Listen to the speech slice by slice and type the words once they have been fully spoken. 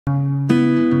We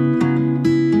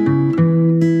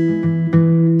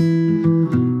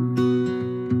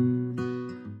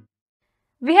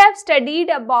have studied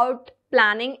about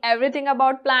planning, everything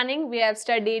about planning. We have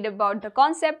studied about the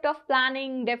concept of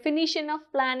planning, definition of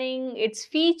planning, its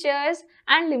features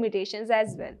and limitations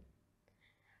as well.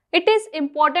 It is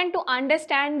important to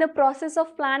understand the process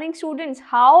of planning, students,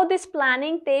 how this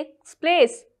planning takes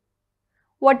place.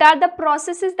 What are the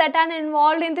processes that are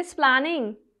involved in this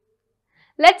planning?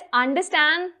 Let's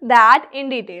understand that in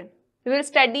detail. We will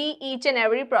study each and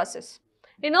every process.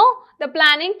 The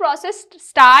planning process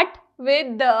starts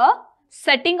with the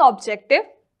setting objective.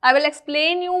 I will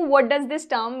explain you what does this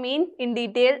term mean in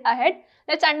detail ahead.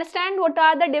 Let's understand what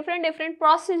are the different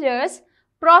procedures,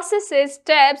 processes,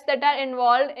 steps that are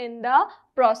involved in the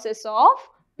process of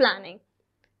planning.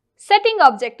 Setting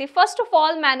objective. First of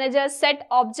all, managers set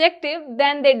objective,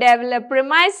 then they develop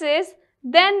premises,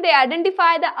 then they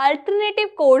identify the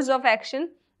alternative course of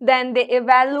action, then they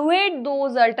evaluate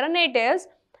those alternatives,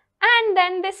 and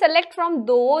then they select from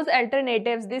those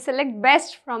alternatives. They select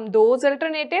best from those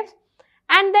alternatives,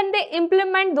 and then they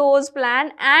implement those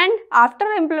plans, and after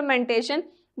implementation,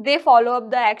 they follow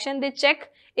up the action. They check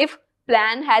if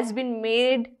plan has been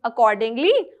made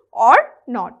accordingly or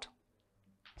not.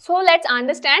 So let's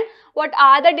understand what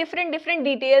are the different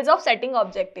details of setting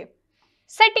objective.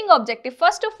 Setting objective.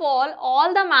 First of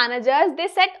all the managers, they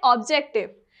set objective.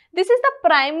 This is the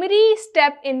primary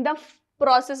step in the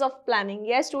process of planning.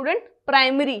 Yes, student,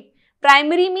 primary.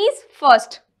 Primary means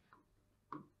first.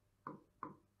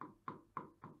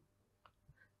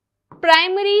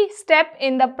 Primary step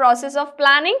in the process of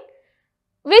planning,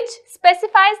 which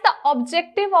specifies the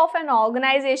objective of an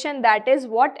organization, that is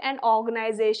what an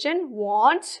organization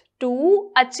wants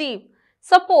to achieve.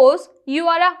 Suppose you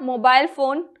are a mobile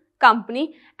phone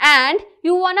company and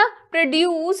you want to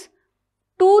produce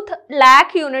 2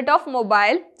 lakh unit of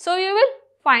mobile. So you will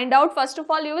find out, first of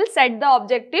all, you will set the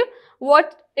objective.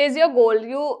 What is your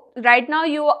goal? Right now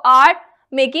you are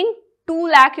making 2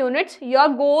 lakh units. Your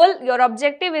goal, your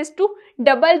objective is to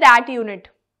double that unit.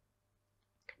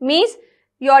 Means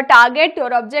your target,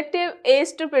 your objective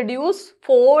is to produce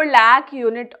 4 lakh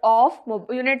units of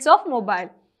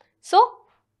mobile. So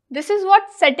this is what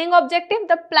setting objective.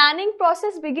 The planning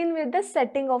process begins with the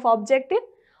setting of objective.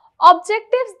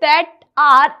 Objectives that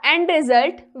are end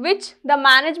result which the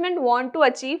management want to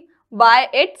achieve by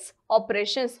its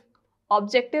operations.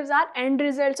 Objectives are end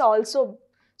results also.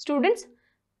 Students,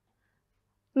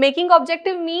 making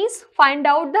objective means find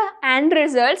out the end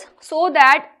results so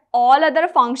that all other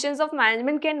functions of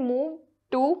management can move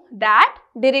to that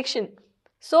direction.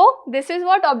 So this is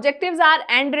what objectives are,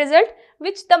 end result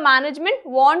which the management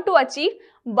want to achieve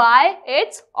by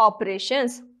its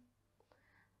operations.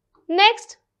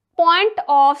 Next point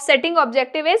of setting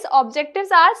objective is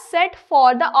objectives are set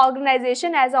for the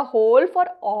organization as a whole for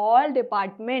all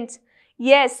departments.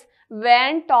 Yes,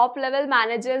 when top level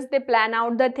managers, they plan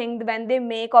out the thing, when they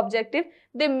make objective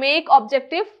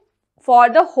for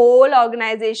the whole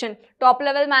organization. Top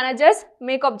level managers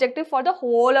make objective for the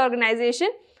whole organization.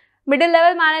 Middle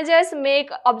level managers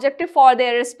make objective for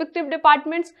their respective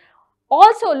departments.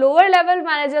 Also, lower level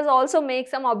managers also make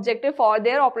some objective for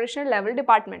their operational level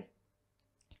department.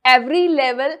 Every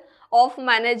level of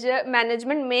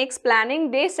management makes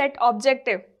planning, they set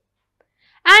objective.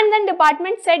 And then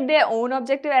departments set their own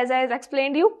objective, as I have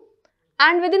explained you.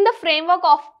 And within the framework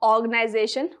of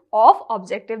organization of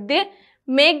objective, they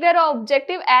make their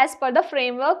objective as per the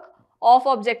framework of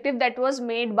objective that was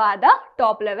made by the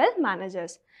top level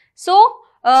managers. So,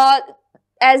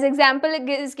 as example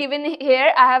is given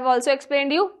here, I have also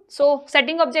explained you. So,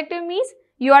 setting objective means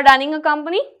you are running a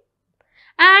company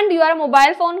and you are a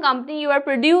mobile phone company. You are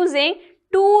producing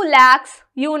 2 lakhs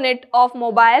unit of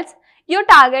mobiles. Your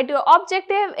target, your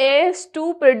objective is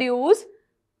to produce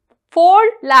 4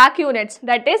 lakh units.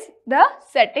 That is the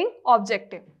setting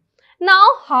objective. Now,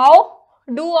 how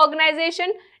do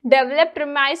organization develop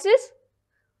premises?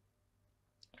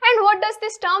 And what does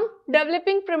this term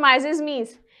developing premises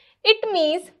means? It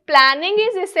means planning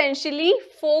is essentially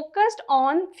focused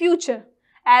on future.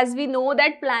 As we know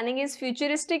that planning is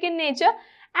futuristic in nature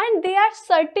and there are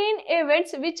certain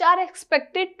events which are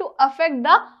expected to affect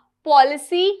the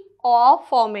policy of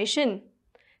formation.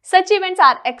 Such events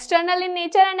are external in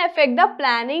nature and affect the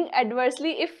planning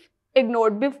adversely if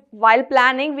ignored. While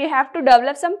planning, we have to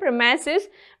develop some premises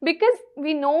because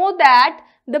we know that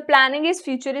the planning is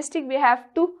futuristic. We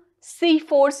have to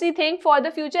foresee things for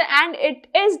the future, and it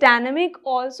is dynamic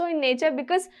also in nature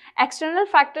because external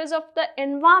factors of the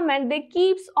environment, they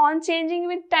keeps on changing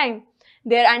with time.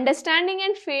 Their understanding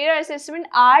and fair assessment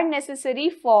are necessary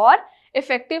for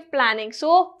effective planning.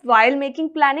 So while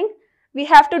making planning, we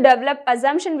have to develop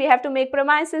assumption, we have to make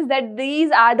premises that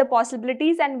these are the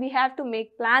possibilities and we have to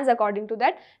make plans according to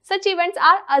that. Such events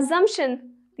are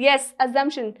assumption. Yes,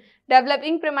 assumption.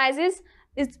 Developing premises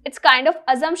is it's kind of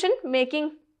assumption,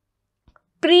 making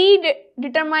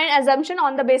predetermined assumption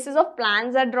on the basis of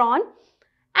plans are drawn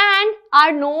and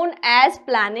are known as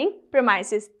planning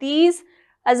premises. These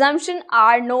assumptions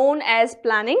are known as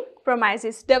planning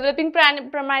premises. Developing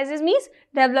premises means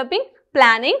developing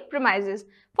planning premises.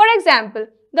 For example,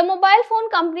 the mobile phone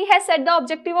company has set the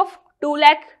objective of 2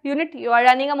 lakh unit. You are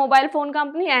running a mobile phone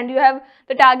company and you have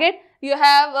the target, you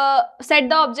have set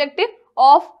the objective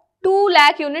of 2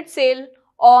 lakh unit sale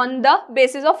on the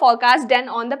basis of forecast done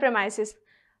on the premises.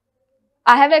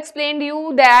 I have explained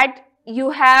you that you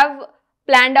have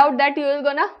planned out that you are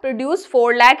gonna produce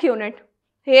 4 lakh unit.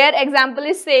 Here example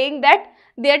is saying that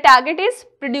their target is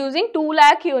producing 2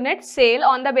 lakh unit sale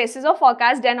on the basis of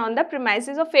forecast done on the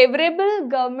premises of favorable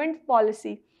government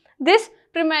policy. This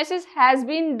premises has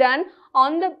been done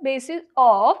on the basis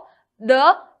of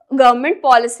the government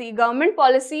policy. Government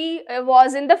policy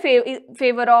was in the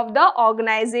favor of the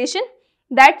organization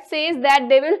that says that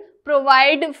they will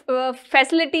provide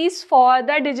facilities for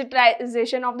the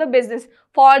digitization of the business,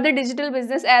 for the digital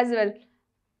business as well.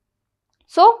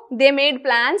 So they made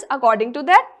plans according to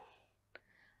that.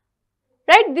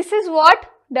 Right, this is what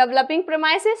developing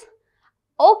premises.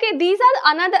 Okay, these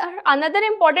are another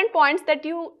important points that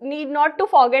you need not to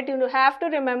forget. You have to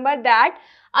remember that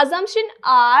assumptions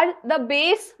are the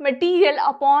base material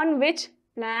upon which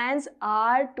plans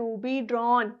are to be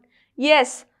drawn.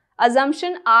 Yes,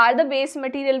 assumptions are the base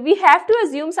material. We have to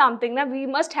assume something. Now we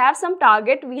must have some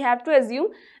target. We have to assume.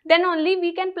 Then only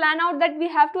we can plan out that we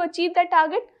have to achieve that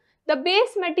target. The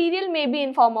base material may be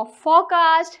in form of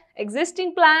forecast,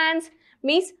 existing plans.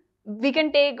 Means we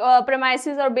can take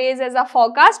premises or base as a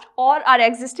forecast or our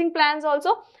existing plans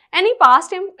also. Any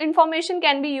past information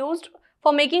can be used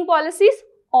for making policies.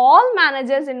 All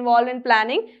managers involved in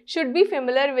planning should be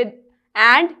familiar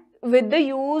with the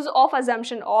use of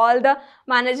assumption. All the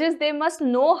managers, they must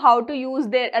know how to use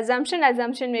their assumption.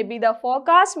 Assumption may be the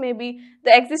forecast, maybe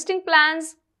the existing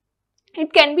plans.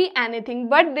 It can be anything,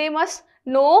 but they must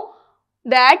know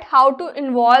that how to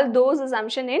involve those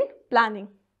assumptions in planning.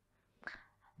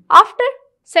 After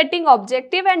setting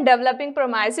objective and developing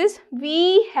premises,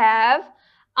 we have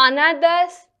another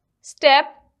step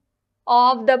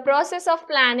of the process of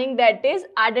planning, that is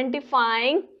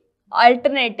identifying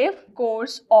alternative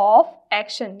course of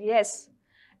action. Yes,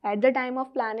 at the time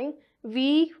of planning,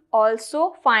 we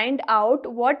also find out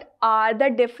what are the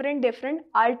different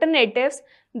alternatives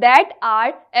that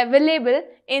are available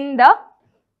in the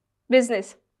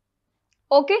business.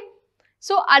 Okay.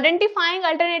 So identifying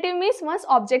alternative means once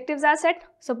objectives are set.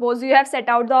 Suppose you have set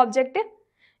out the objective.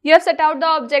 You have set out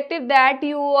the objective that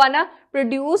you wanna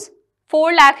produce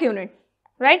 4 lakh unit,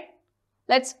 right?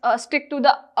 Let's stick to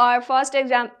the our first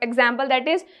example, that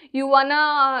is you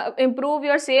wanna improve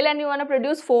your sale and you wanna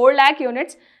produce 4 lakh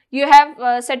units. You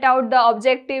have set out the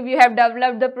objective. You have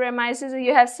developed the premises.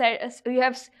 You have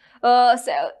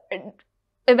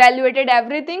evaluated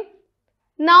everything.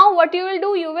 Now what you will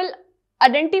do? You will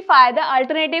identify the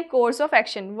alternative course of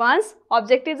action. Once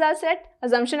objectives are set,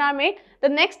 assumptions are made, the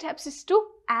next step is to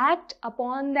act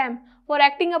upon them. For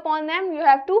acting upon them, you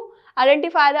have to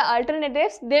identify the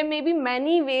alternatives. There may be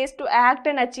many ways to act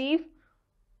and achieve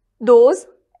those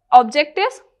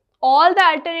objectives. All the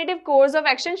alternative course of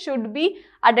action should be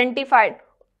identified.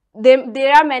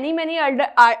 There are many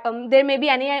there may be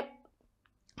any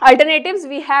alternatives.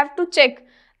 We have to check.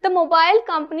 The mobile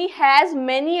company has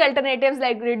many alternatives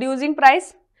like reducing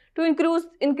price. To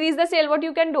increase the sale, what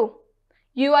you can do?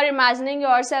 You are imagining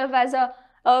yourself as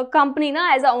a company,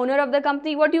 as a owner of the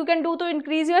company. What you can do to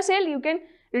increase your sale? You can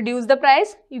reduce the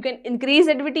price. You can increase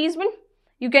advertisement.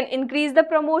 You can increase the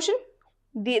promotion.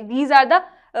 These are the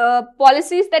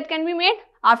policies that can be made.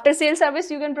 After sale service,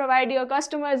 you can provide your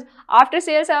customers after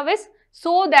sale service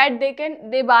so that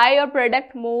they buy your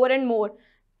product more and more.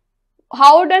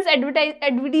 How does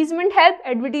advertisement help?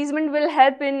 Advertisement will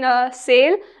help in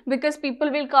sale because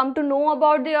people will come to know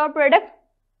about your product,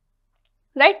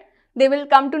 right? They will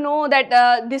come to know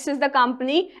that this is the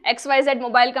company, XYZ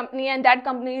mobile company, and that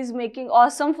company is making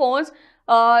awesome phones.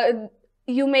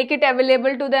 You make it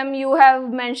available to them. You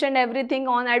have mentioned everything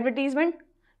on advertisement.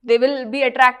 They will be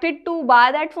attracted to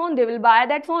buy that phone. They will buy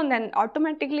that phone, then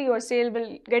automatically your sale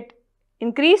will get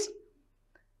increased.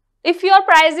 If your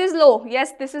price is low,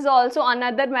 yes, this is also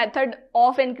another method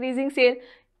of increasing sale.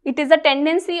 It is a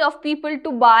tendency of people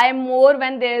to buy more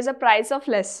when there is a price of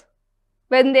less,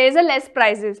 when there is a less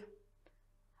prices.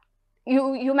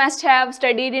 you must have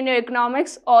studied in your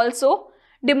economics also.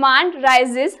 Demand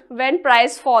rises when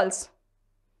price falls,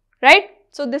 right?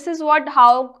 So this is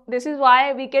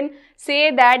why we can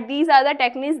say that these are the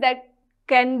techniques that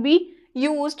can be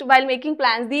used while making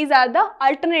plans. These are the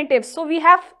alternatives. So we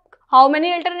have how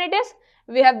many alternatives?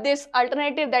 We have this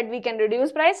alternative that we can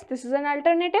reduce price. This is an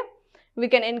alternative. We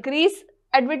can increase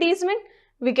advertisement.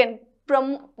 We can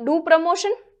do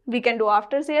promotion. We can do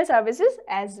after sales services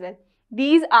as well.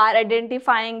 These are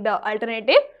identifying the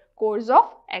alternative course of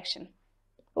action.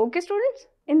 Okay, students,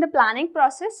 in the planning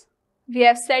process, we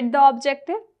have set the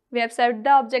objective. We have set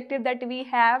the objective that we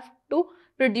have to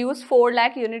produce 4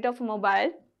 lakh unit of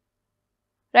mobile,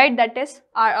 right? That is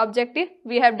our objective.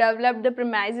 We have developed the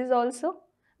premises also.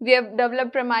 We have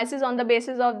developed premises on the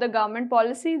basis of the government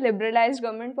policy, liberalized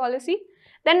government policy.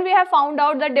 Then we have found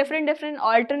out the different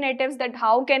alternatives, that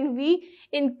how can we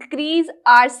increase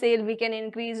our sale. We can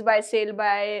increase by sale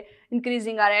by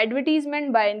increasing our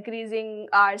advertisement, by increasing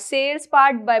our sales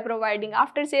part, by providing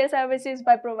after sales services,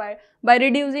 by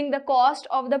reducing the cost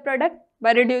of the product,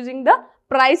 by reducing the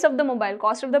price of the mobile.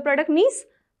 Cost of the product means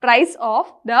price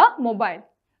of the mobile.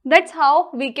 That's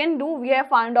how we can do. We have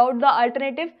found out the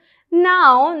alternative.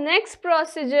 Now, next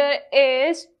procedure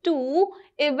is to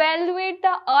evaluate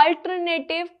the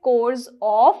alternative course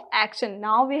of action.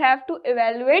 Now, we have to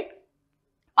evaluate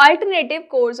alternative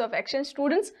course of action.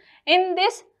 Students, in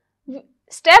this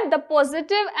step, the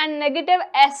positive and negative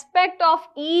aspect of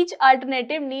each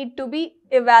alternative need to be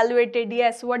evaluated.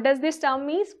 Yes, what does this term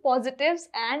mean? Positives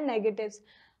and negatives.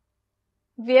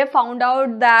 We have found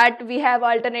out that we have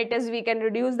alternatives. We can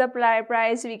reduce the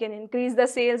price, we can increase the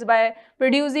sales by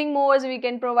producing more, we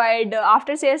can provide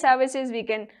after sales services, we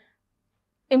can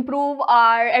improve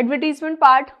our advertisement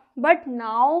part. But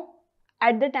now,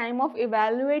 at the time of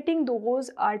evaluating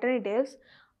those alternatives,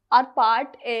 our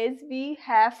part is we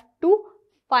have to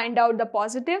find out the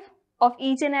positive of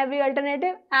each and every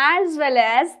alternative as well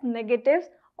as negatives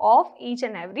of each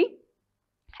and every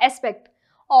aspect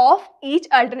of each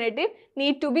alternative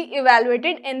need to be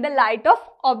evaluated in the light of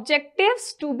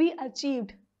objectives to be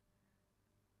achieved.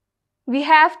 We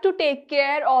have to take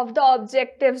care of the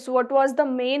objectives. What was the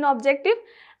main objective?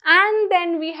 And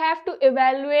then we have to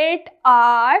evaluate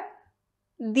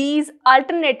these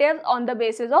alternatives on the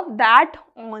basis of that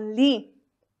only.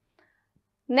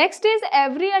 Next is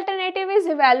every alternative is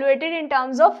evaluated in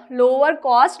terms of lower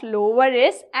cost, lower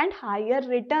risk and higher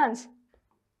returns.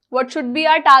 What should be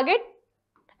our target?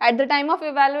 At the time of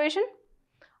evaluation,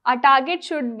 our target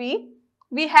should be,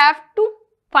 we have to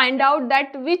find out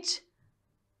that which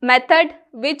method,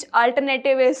 which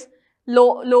alternative is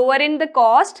lower in the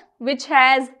cost, which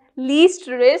has least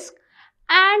risk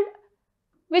and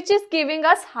which is giving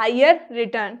us higher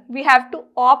return. We have to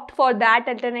opt for that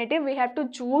alternative. We have to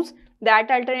choose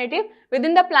that alternative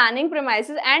within the planning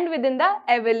premises and within the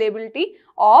availability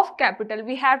of capital.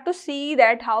 We have to see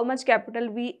that how much capital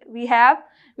we have.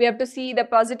 We have to see the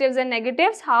positives and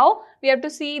negatives. How? We have to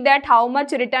see that how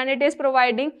much return it is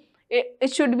providing.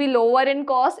 It should be lower in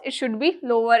cost. It should be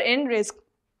lower in risk.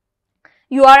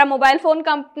 You are a mobile phone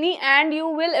company and you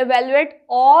will evaluate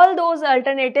all those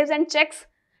alternatives and check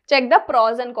the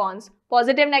pros and cons.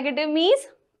 Positive, negative means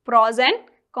pros and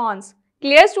cons.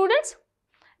 Clear, students?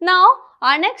 Now,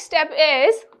 our next step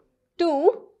is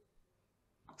to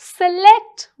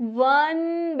select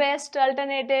one best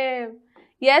alternative.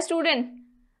 Yes, student.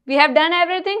 We have done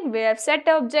everything. We have set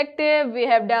the objective. We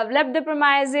have developed the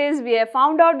premises. We have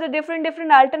found out the different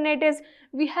alternatives.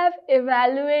 We have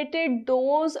evaluated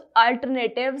those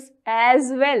alternatives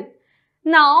as well.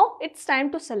 Now, it's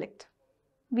time to select.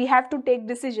 We have to take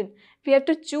decision. We have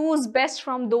to choose best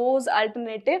from those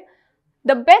alternatives.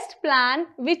 The best plan,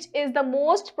 which is the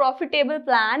most profitable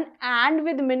plan and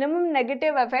with minimum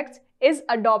negative effects, is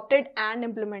adopted and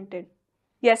implemented.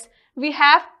 Yes, we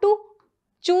have to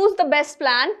choose the best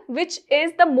plan which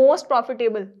is the most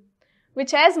profitable,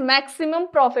 which has maximum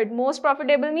profit. Most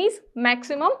profitable means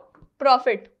maximum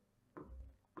profit.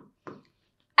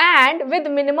 And with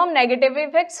minimum negative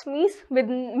effects means with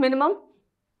minimum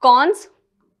cons,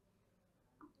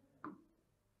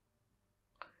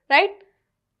 right,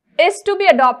 is to be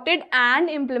adopted and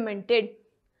implemented.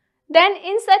 Then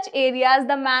in such areas,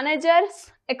 the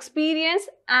manager's experience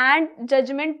and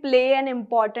judgment play an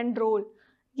important role.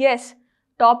 Yes,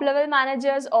 top level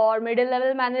managers or middle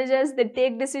level managers, they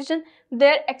take decision.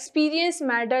 Their experience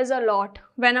matters a lot.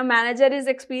 When a manager is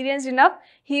experienced enough,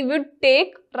 he would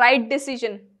take right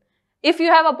decision. If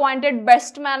you have appointed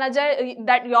best manager,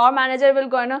 that your manager will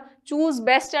gonna choose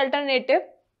best alternative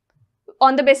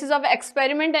on the basis of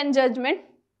experiment and judgment,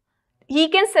 he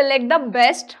can select the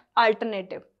best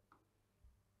alternative.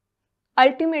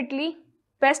 ultimately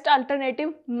best alternative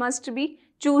must be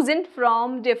chosen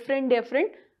from different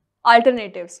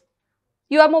alternatives.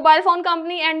 You are a mobile phone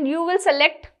company and you will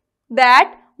select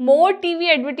that more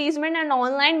TV advertisement and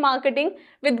online marketing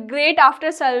with great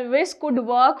after service could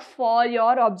work for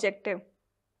your objective.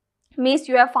 Means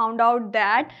you have found out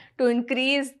that to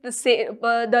increase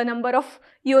the number of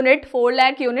unit, 4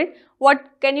 lakh unit, what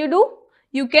can you do?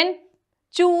 You can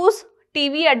choose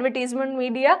TV advertisement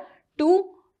media to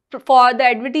for the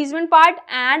advertisement part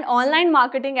and online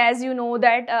marketing. As you know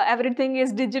that everything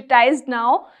is digitized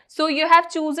now, so you have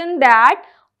chosen that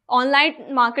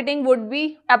online marketing would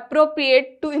be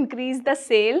appropriate to increase the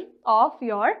sale of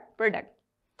your product.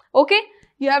 Okay,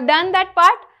 you have done that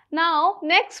part. Now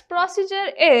next procedure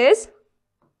is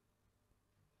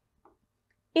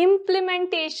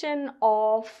implementation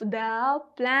of the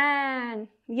plan.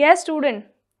 Yes student,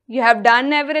 you have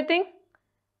done everything,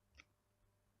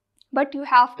 but you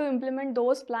have to implement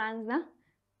those plans, na?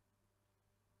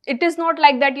 It is not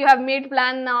like that you have made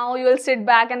plan, now you will sit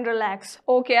back and relax.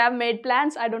 Okay, I have made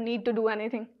plans, I don't need to do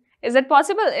anything. Is it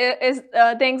possible? Is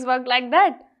things work like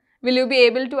that? Will you be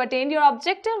able to attain your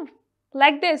objective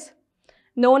like this?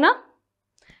 No, na?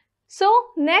 So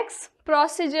next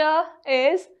procedure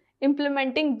is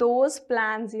implementing those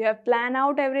plans. You have planned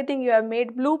out everything, you have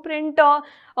made blueprint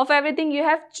of everything, you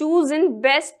have chosen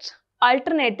best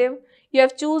alternative, you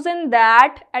have chosen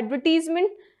that advertisement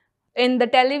in the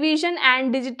television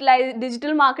and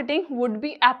digital marketing would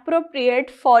be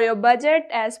appropriate for your budget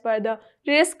as per the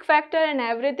risk factor and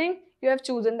everything. You have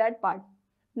chosen that part.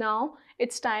 Now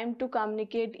it's time to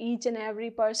communicate each and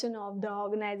every person of the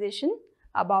organization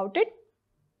about it.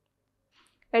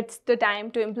 It's the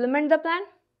time to implement the plan.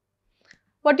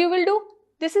 What you will do?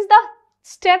 This is the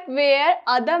step where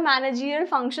other managerial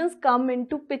functions come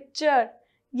into picture.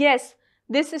 Yes,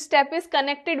 this step is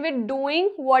connected with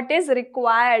doing what is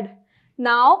required.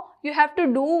 Now you have to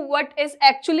do what is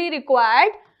actually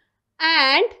required,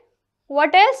 and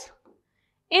what is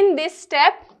in this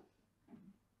step?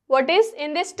 What is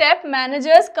in this step?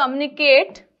 Managers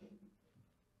communicate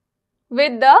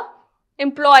with the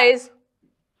employees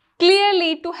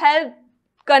clearly to help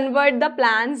convert the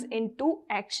plans into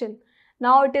action.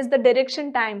 Now it is the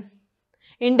direction time.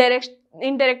 In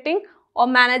directing, or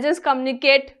managers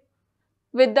communicate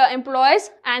with the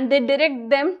employees and they direct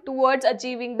them towards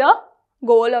achieving the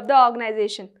goal of the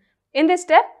organization. In this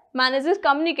step, managers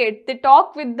communicate. They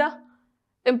talk with the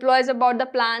employees about the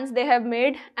plans they have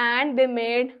made and they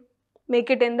make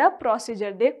it in the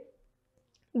procedure.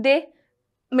 They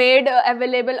made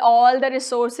available all the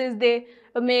resources, they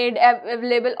made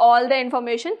available all the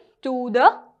information to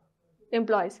the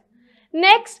employees.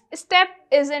 Next step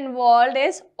is involved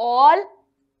is all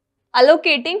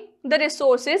allocating the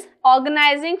resources,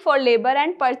 organizing for labor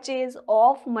and purchase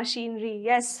of machinery.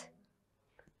 Yes,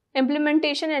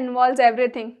 implementation involves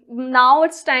everything. Now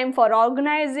it's time for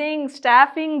organizing,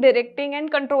 staffing, directing and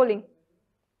controlling.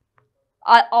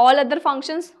 All other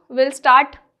functions will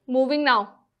start moving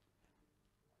now.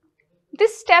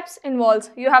 This steps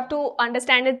involves, you have to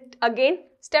understand it again.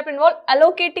 Step involves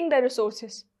allocating the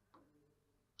resources.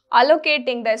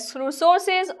 Allocating the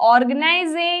resources,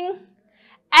 organizing,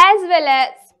 as well as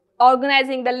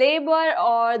organizing the labor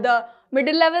or the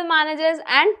middle level managers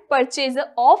and purchase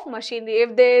of machinery.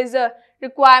 If there is a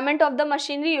requirement of the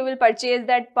machinery, you will purchase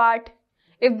that part.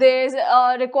 If there is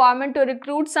a requirement to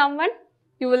recruit someone,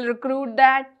 you will recruit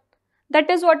that. That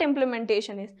is what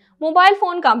implementation is. Mobile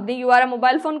phone company, you are a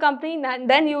mobile phone company, and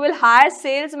then you will hire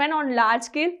salesmen on large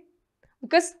scale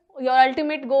because your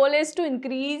ultimate goal is to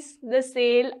increase the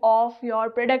sale of your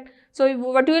product. So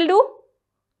what you will do?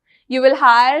 You will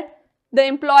hire the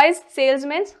employees,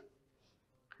 salesmen.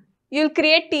 You will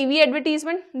create TV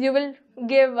advertisement. You will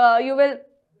give, you will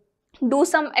do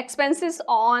some expenses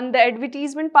on the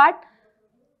advertisement part.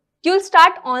 You will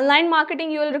start online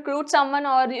marketing, you will recruit someone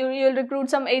or you will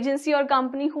recruit some agency or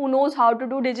company who knows how to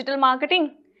do digital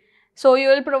marketing. So you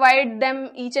will provide them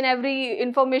each and every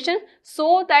information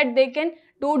so that they can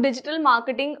do digital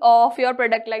marketing of your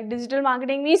product. Like digital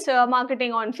marketing means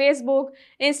marketing on Facebook,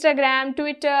 Instagram,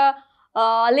 Twitter,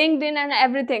 LinkedIn and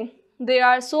everything. There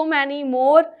are so many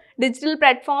more digital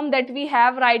platforms that we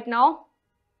have right now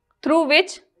through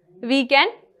which we can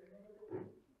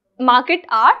market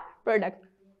our product.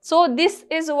 So this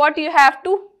is what you have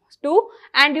to do,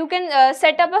 and you can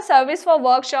set up a service for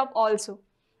workshop also.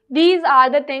 These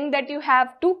are the things that you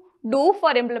have to do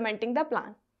for implementing the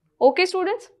plan. Okay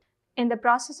students, in the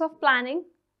process of planning,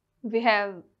 we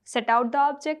have set out the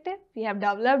objective, we have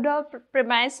developed our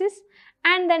premises,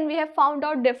 and then we have found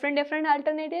out different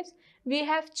alternatives. We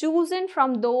have chosen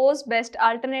from those best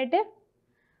alternative.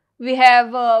 We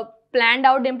have planned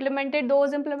out, implemented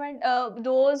those,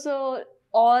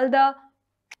 all the,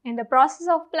 in the process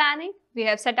of planning, we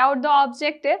have set out the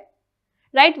objective,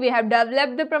 right? We have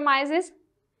developed the premises.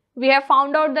 We have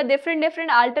found out the different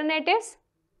alternatives,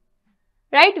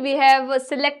 right? We have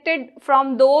selected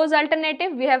from those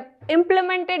alternatives. We have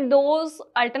implemented those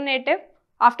alternatives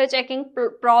after checking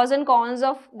pros and cons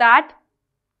of that.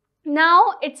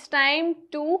 Now it's time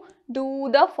to do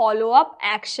the follow-up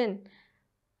action.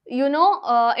 You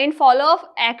know, in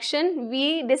follow-up action,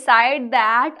 we decide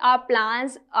that our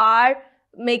plans are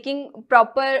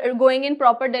going in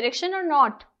proper direction or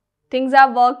not. Things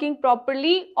are working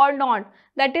properly or not.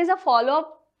 That is a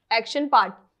follow-up action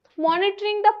part.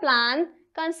 Monitoring the plan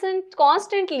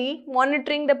constantly,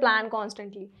 monitoring the plan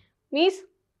constantly means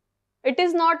it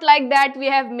is not like that we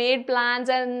have made plans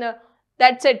and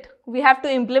that's it. We have to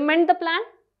implement the plan.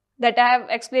 That I have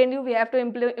explained you. We have to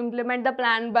implement the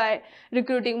plan by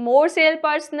recruiting more sales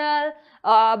personnel,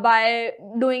 by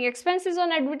doing expenses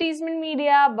on advertisement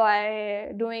media,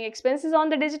 by doing expenses on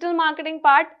the digital marketing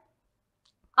part.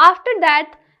 After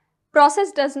that,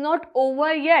 process does not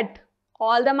over yet.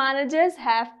 All the managers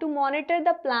have to monitor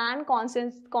the plan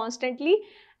constantly,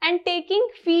 and taking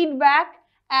feedback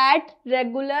at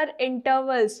regular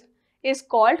intervals is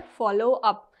called follow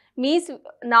up. Means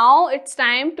now it's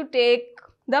time to take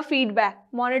the feedback.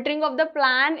 Monitoring of the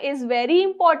plan is very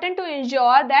important to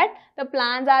ensure that the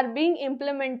plans are being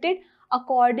implemented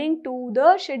according to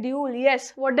the schedule.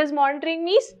 Yes, what does monitoring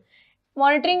means?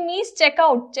 Monitoring means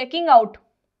checking out.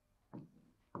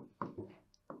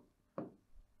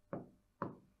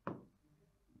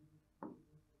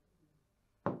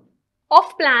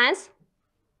 Of plans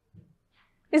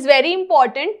is very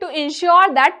important to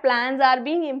ensure that plans are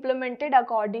being implemented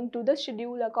according to the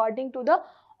schedule, according to the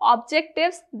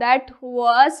objectives that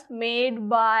was made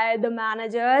by the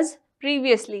managers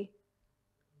previously.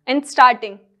 In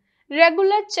starting,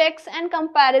 regular checks and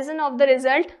comparison of the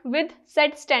result with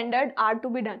set standard are to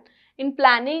be done. In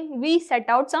planning, we set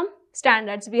out some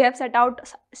standards. We have set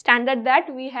out standard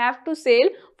that we have to sell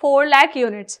 4 lakh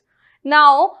units.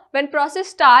 Now, when process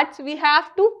starts, we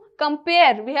have to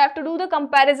compare. We have to do the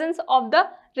comparisons of the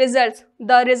results.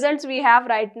 The results we have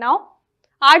right now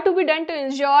are to be done to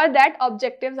ensure that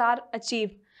objectives are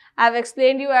achieved. I have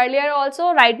explained you earlier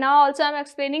also. Right now also I am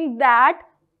explaining that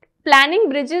planning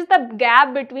bridges the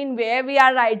gap between where we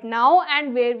are right now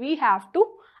and where we have to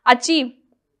achieve.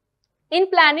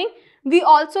 In planning, we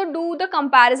also do the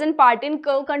comparison part. In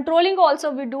controlling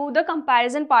also, we do the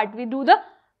comparison part. We do the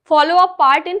follow-up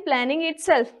part in planning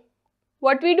itself.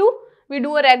 What we do? We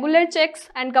do a regular checks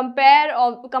and compare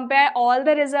all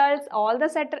the results, all the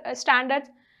set standards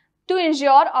to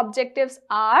ensure objectives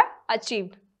are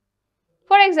achieved.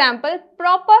 For example,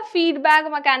 proper feedback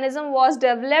mechanism was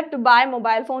developed by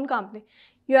mobile phone company.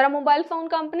 You are a mobile phone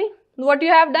company. What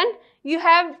you have done? You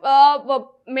have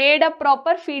made a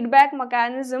proper feedback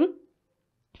mechanism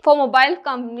for mobile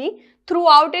company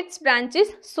throughout its branches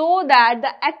so that the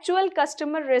actual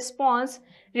customer response,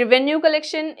 revenue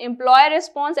collection, employer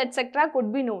response, etc.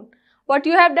 could be known. What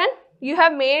you have done? You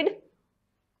have made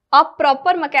a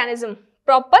proper mechanism,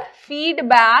 proper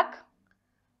feedback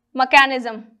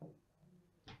mechanism.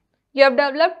 You have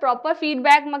developed proper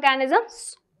feedback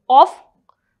mechanisms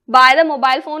by the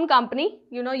mobile phone company.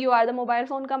 You know, you are the mobile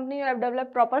phone company. You have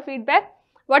developed proper feedback.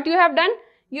 What you have done?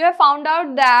 You have found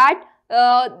out that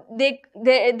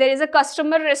there is a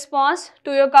customer response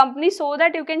to your company so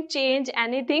that you can change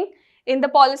anything in the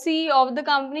policy of the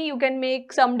company. You can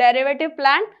make some derivative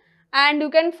plan and you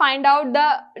can find out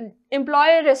the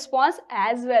employer response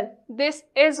as well. This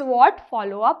is what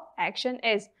follow-up action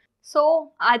is.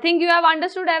 So, I think you have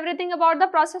understood everything about the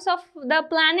process of the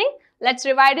planning. Let's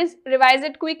revise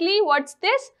it quickly. What's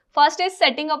this? First is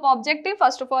setting up objective.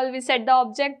 First of all, we set the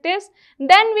objectives.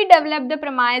 Then we develop the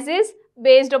premises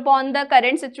based upon the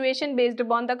current situation, based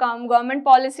upon the government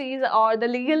policies or the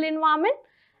legal environment.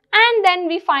 And then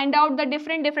we find out the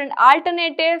different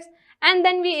alternatives, and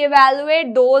then we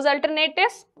evaluate those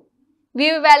alternatives. We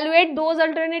evaluate those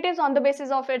alternatives on the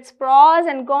basis of its pros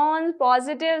and cons,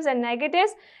 positives and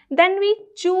negatives. Then we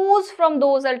choose from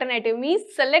those alternatives, means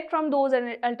select from those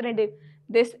alternatives.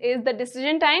 This is the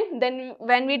decision time. Then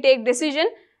when we take decision,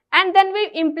 and then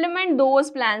we implement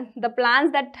those plans. The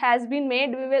plans that has been made,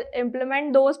 we will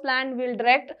implement those plans. We will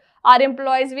direct our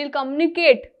employees, we will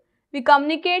communicate. We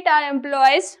communicate our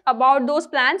employees about those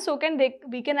plans so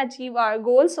we can achieve our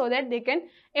goals so that they can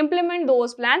implement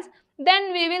those plans.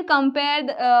 Then we will compare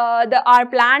our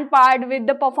planned part with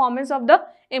the performance of the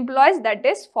employees, that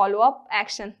is follow-up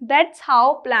action. That's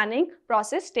how planning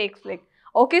process takes place.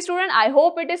 Okay student, I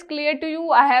hope it is clear to you.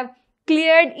 I have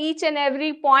cleared each and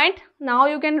every point. Now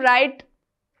you can write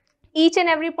each and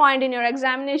every point in your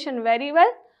examination very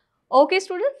well. Okay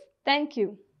students, thank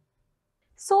you.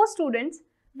 So students,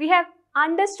 we have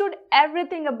understood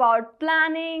everything about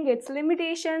planning, its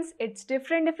limitations, its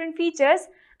different features,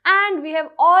 and we have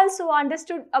also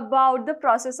understood about the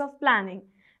process of planning.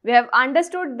 We have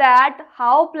understood that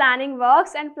how planning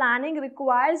works, and planning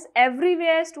requires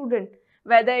everywhere student,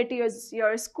 whether it is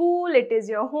your school, it is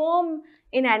your home,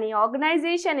 in any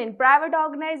organization, in private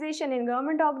organization, in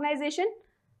government organization,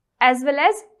 as well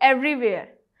as everywhere.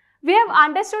 We have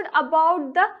understood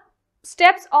about the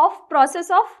steps of process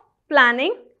of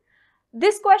planning.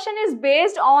 This question is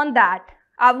based on that.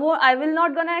 I will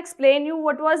not gonna explain you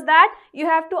what was that. You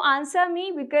have to answer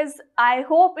me, because I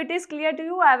hope it is clear to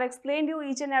you. I have explained you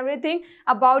each and everything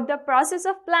about the process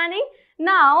of planning.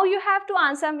 Now you have to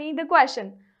answer me the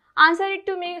question. Answer it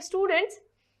to me students.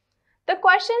 The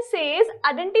question says,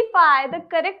 identify the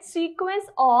correct sequence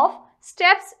of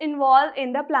steps involved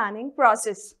in the planning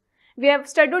process. We have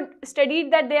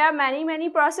studied that there are many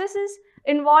processes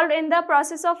involved in the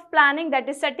process of planning, that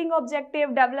is setting objective,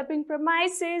 developing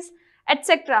premises,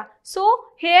 etc. So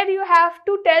here you have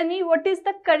to tell me what is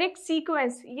the correct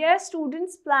sequence. Yes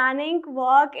students, planning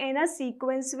work in a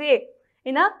sequence way,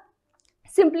 in a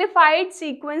simplified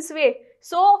sequence way.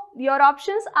 So your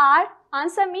options are,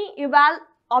 answer me,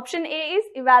 option A is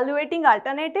evaluating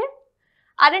alternative,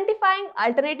 identifying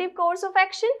alternative course of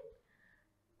action,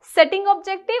 setting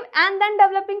objective and then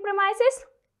developing premises,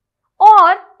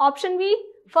 or option B,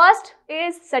 first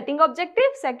is setting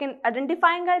objective, second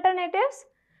identifying alternatives,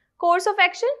 course of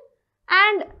action,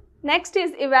 and next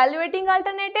is evaluating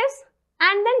alternatives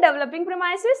and then developing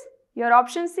premises. Your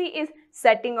option C is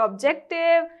setting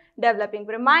objective, developing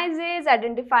premises,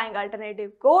 identifying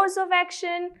alternative course of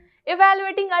action,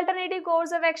 evaluating alternative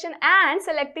course of action and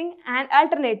selecting an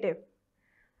alternative.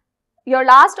 Your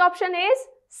last option is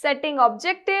setting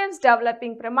objectives,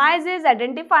 developing premises,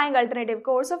 identifying alternative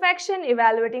course of action,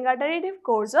 evaluating alternative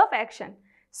course of action.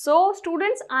 So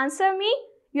students, answer me.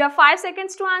 You have 5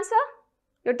 seconds to answer.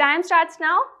 Your time starts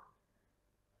now.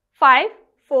 5,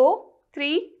 4,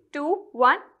 3, 2,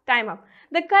 1, time up.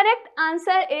 The correct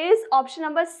answer is option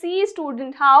number C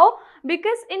student. How?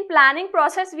 Because in planning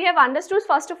process we have understood,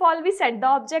 first of all we set the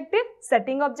objective,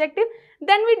 setting objective,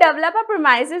 then we develop a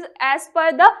premises as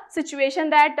per the situation,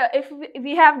 that if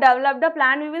we have developed a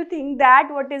plan, we will think that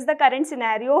what is the current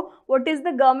scenario, what is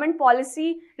the government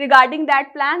policy regarding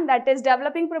that plan, that is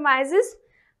developing premises,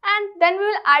 and then we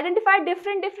will identify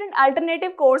different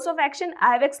alternative course of action.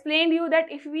 I have explained you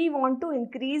that if we want to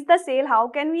increase the sale, how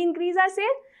can we increase our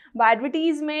sale? By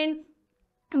advertisement,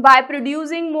 by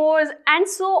producing more and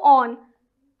so on.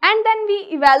 And then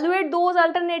we evaluate those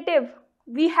alternatives.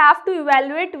 We have to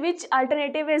evaluate which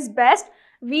alternative is best.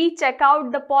 We check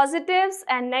out the positives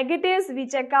and negatives. We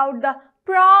check out the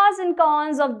pros and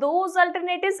cons of those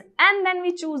alternatives, and then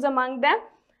we choose among them.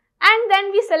 And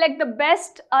then we select the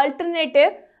best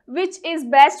alternative which is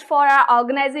best for our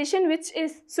organization, which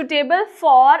is suitable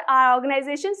for our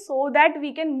organization, so that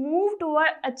we can move toward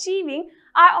achieving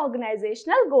our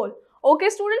organizational goal. Okay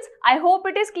students, I hope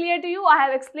it is clear to you. I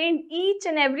have explained each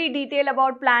and every detail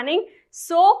about planning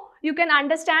so you can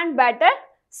understand better.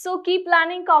 So keep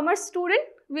planning, commerce student.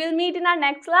 We'll meet in our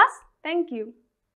next class. Thank you.